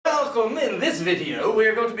welcome. In this video,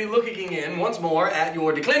 we're going to be looking in once more at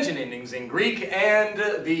your declension endings in Greek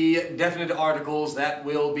and the definite articles that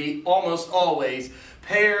will be almost always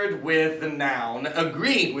paired with the noun,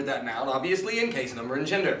 agreeing with that noun, obviously in case, number, and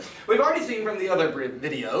gender. We've already seen from the other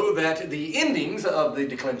video that the endings of the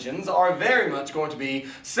declensions are very much going to be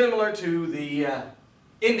similar to the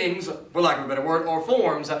endings, for lack of a better word, or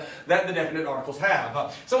forms that the definite articles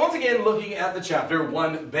have. So once again, looking at the chapter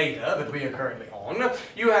 1 beta that we are currently on,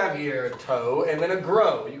 you have here toe and then a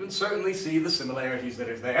grow. You can certainly see the similarities that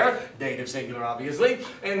are there, dative singular obviously,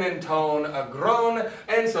 and then tone, a grown,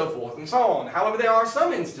 and so forth and so on. However, there are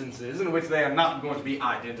some instances in which they are not going to be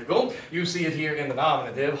identical. You see it here in the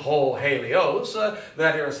nominative, ho, helios,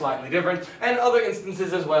 that are slightly different, and other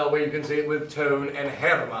instances as well where you can see it with tone and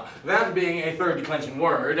herma, that being a third declension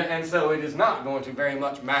word. And so it is not going to very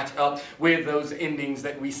much match up with those endings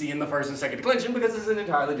that we see in the first and second declension because it's an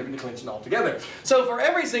entirely different declension altogether. So for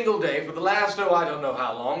every single day for the last, I don't know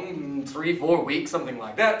how long, 3-4 weeks, something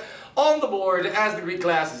like that, on the board as the Greek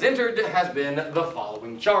class is entered has been the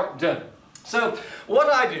following chart. So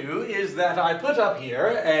what I do is that I put up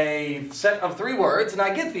here a set of 3 words, and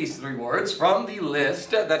I get these 3 words from the list,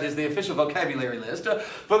 that is the official vocabulary list,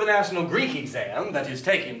 for the National Greek exam that is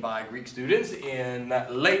taken by Greek students in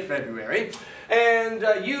late February, and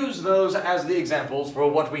use those as the examples for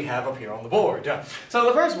what we have up here on the board. So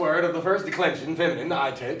the first word of the first declension, feminine,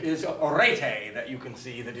 I take, is arete, that you can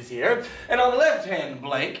see that is here, and on the left-hand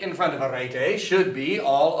blank in front of arete should be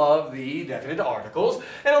all of the definite articles,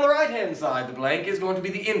 and on the right-hand side the blank is going to be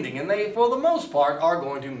the ending, and they, for the most part, are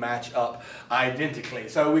going to match up identically.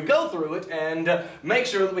 So we go through it and make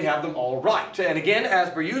sure that we have them all right. And again, as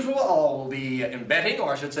per usual, I'll be embedding,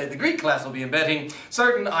 or I should say the Greek class will be embedding,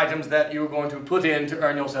 certain items that you're going to put in to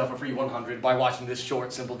earn yourself a free 100 by watching this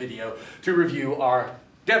short, simple video to review our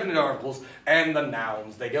definite articles and the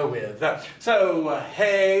nouns they go with. So,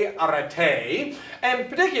 he, arete, and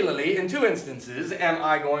particularly in 2 instances am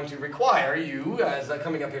I going to require you, as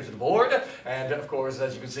coming up here to the board, and of course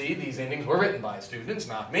as you can see these endings were written by students,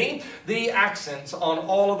 not me, the accents on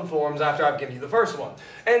all of the forms after I've given you the first one.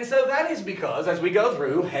 And so that is because as we go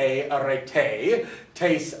through he, arete,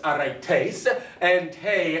 tes, aretes, and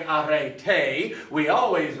te, arete, we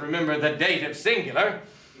always remember the dative singular.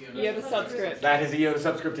 Iota subscript. That is a iota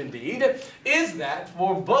subscript indeed. Is that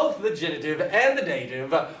for both the genitive and the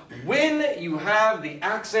dative, when you have the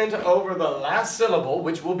accent over the last syllable,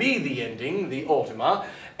 which will be the ending, the ultima,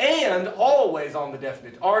 and always on the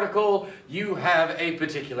definite article, you have a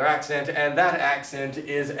particular accent, and that accent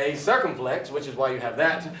is a circumflex, which is why you have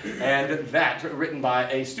that, and that written by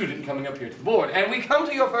a student coming up here to the board. And we come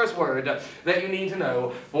to your first word that you need to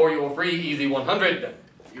know for your free easy 100.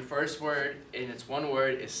 Your first word, and it's one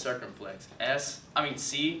word, is circumflex.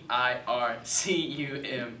 C-I-R-C-U-M-F-L-E-X.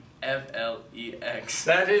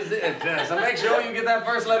 That is it. So make sure you get that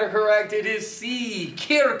first letter correct. It is C,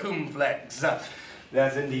 circumflex.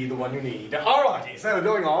 That's indeed the one you need. Alrighty, so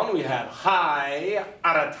going on, we have high,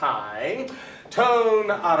 aratai, tone,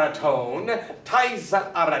 aratone, tais,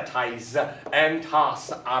 aratais, and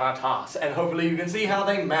tas, aratas. And hopefully you can see how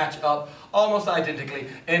they match up almost identically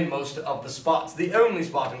in most of the spots. The only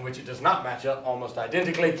spot in which it does not match up almost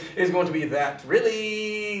identically is going to be that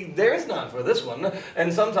really there is none for this one.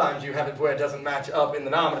 And sometimes you have it where it doesn't match up in the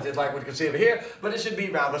nominative like what you can see over here, but it should be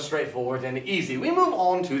rather straightforward and easy. We move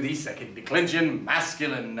on to the second declension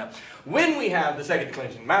masculine. When we have the second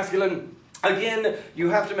declension masculine, again, you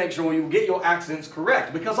have to make sure you get your accents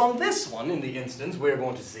correct, because on this one, in the instance, we're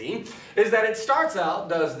going to see, is that it starts out,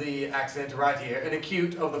 does the accent right here, an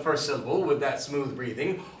acute of the first syllable with that smooth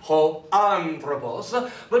breathing, ho anthropos,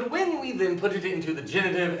 but when we then put it into the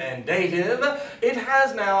genitive and dative, it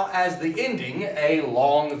has now as the ending a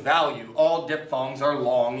long value. All diphthongs are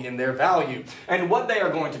long in their value. And what they are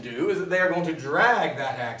going to do is that they are going to drag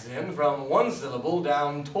that accent from one syllable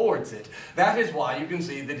down towards it. That is why you can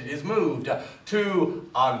see that it is moved to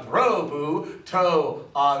anthropu, to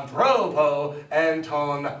anthropo, and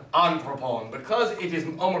ton anthropon. Because it is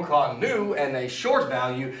omicron nu and a short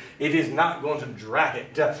value, it is not going to drag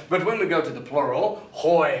it. But when we go to the plural,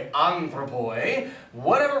 hoi anthropoi,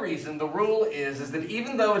 whatever reason, the rule is that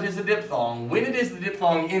even though it is a diphthong, when it is the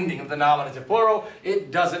diphthong ending of the nominative plural, it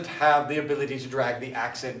doesn't have the ability to drag the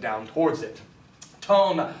accent down towards it.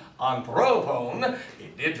 Ton anthropon,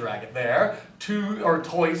 it did drag it there,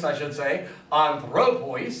 tois I should say,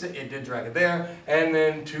 anthropois, it did drag it there, and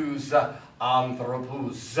then tus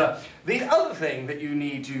Anthropos. The other thing that you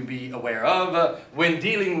need to be aware of when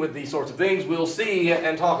dealing with these sorts of things we'll see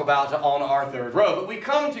and talk about on our third row. But we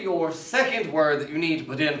come to your second word that you need to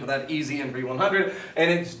put in for that easy NV 100, and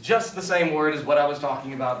it's just the same word as what I was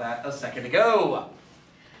talking about that a second ago.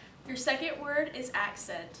 Your second word is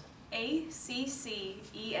accent. A-C-C-E-N-T.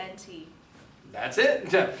 That's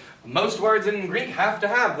it. Most words in Greek have to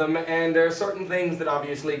have them, and there are certain things that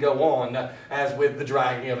obviously go on, as with the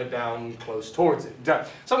dragging of it down close towards it.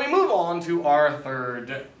 So we move on to our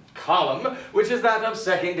third column, which is that of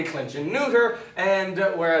second declension neuter, and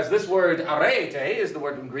whereas this word arete is the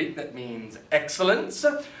word in Greek that means excellence,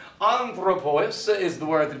 anthropos is the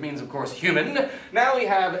word that means, of course, human. Now we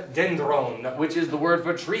have dendron, which is the word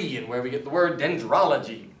for tree, and where we get the word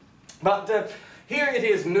dendrology. But here it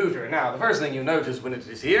is neuter. Now, the first thing you notice when it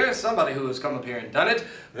is here, somebody who has come up here and done it,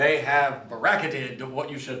 they have bracketed what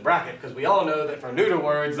you should bracket, because we all know that for neuter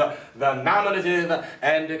words, the nominative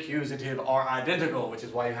and accusative are identical, which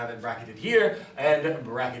is why you have it bracketed here and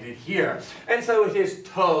bracketed here. And so it is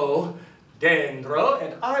to, dendro,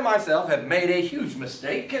 and I myself have made a huge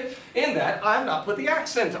mistake in that I have not put the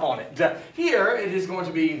accent on it. Here it is going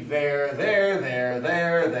to be there, there, there,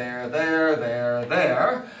 there, there, there, there,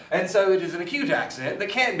 there, and so it is an acute accent that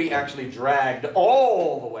can't be actually dragged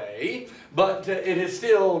all the way, but it is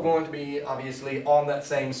still going to be obviously on that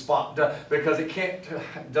same spot because it can't,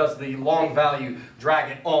 does the long value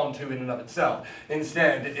drag it onto in and of itself.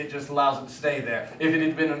 Instead, it just allows it to stay there. If it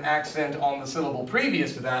had been an accent on the syllable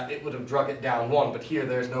previous to that, it would have drug it down one, but here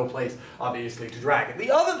there's no place, obviously, to drag it.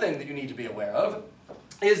 The other thing that you need to be aware of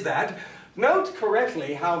is that, note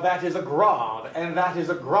correctly how that is a grav, and that is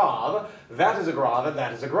a grav, that is a grav, and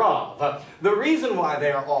that is a grav. The reason why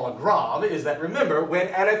they are all a grav is that, remember, when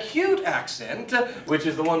an acute accent, which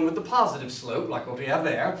is the one with the positive slope, like what we have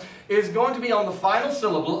there, is going to be on the final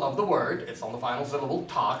syllable of the word, it's on the final syllable,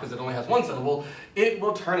 ta, because it only has one syllable, it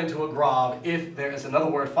will turn into a grav if there is another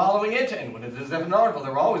word following it, and when it is a definite article,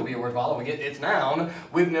 there will always be a word following it, it's noun,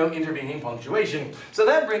 with no intervening punctuation. So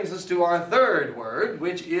that brings us to our third word,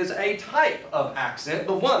 which is a type of accent,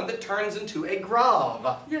 the one that turns into a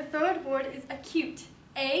grav. Your third word is acute.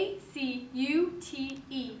 A-C-U-T-E.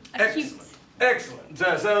 Acute. Excellent.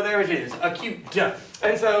 So there it is, acute.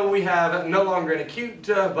 And so we have no longer an acute,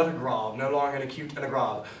 but a grav. No longer an acute and a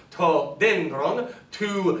grav. To dendron,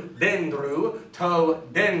 to dendru, to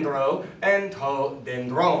dendro, and to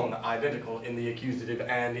dendron. Identical in the accusative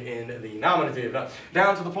and in the nominative.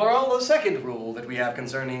 Down to the plural, the second rule that we have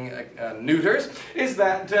concerning neuters is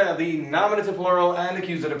that the nominative plural and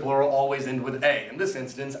accusative plural always end with a. In this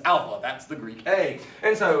instance, alpha. That's the Greek a.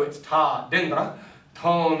 And so it's ta dendra,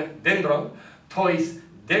 ton dendron, tois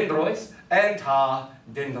dendrois, and ta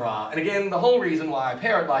dendra. And again, the whole reason why I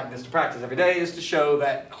pair it like this to practice every day is to show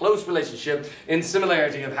that close relationship in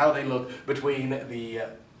similarity of how they look between the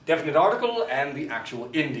definite article and the actual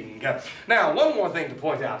ending. Now, one more thing to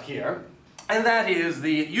point out here, and that is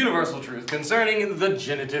the universal truth concerning the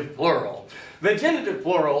genitive plural. The genitive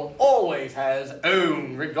plural always has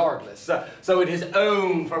own regardless. So it is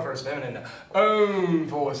own for first feminine, own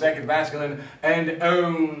for second masculine, and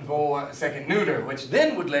own for second neuter, which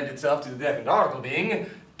then would lend itself to the definite article being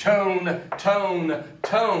tone, tone,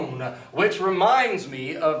 tone, which reminds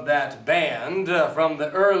me of that band from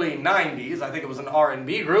the early 90s, I think it was an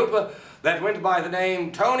R&B group, that went by the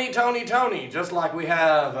name Tony, Tony, Tony, just like we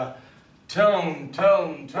have tone,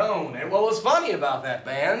 tone, tone. And what was funny about that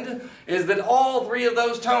band is that all three of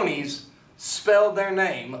those Tonys spelled their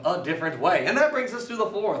name a different way. And that brings us to the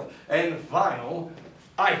fourth and final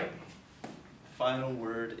item. Final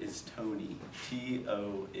word is Tony.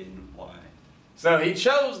 T-O-N-Y. So he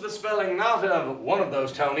chose the spelling not of one of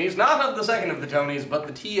those Tonys, not of the second of the Tonys, but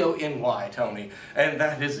the T-O-N-Y Tony. And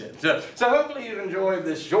that is it. So hopefully you've enjoyed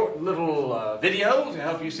this short little video to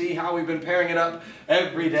help you see how we've been pairing it up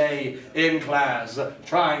every day in class,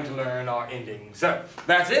 trying to learn our endings. So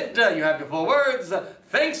that's it. You have your 4 words.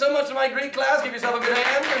 Thanks so much to my Greek class. Give yourself a good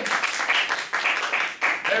hand.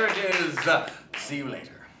 There it is. See you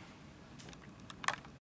later.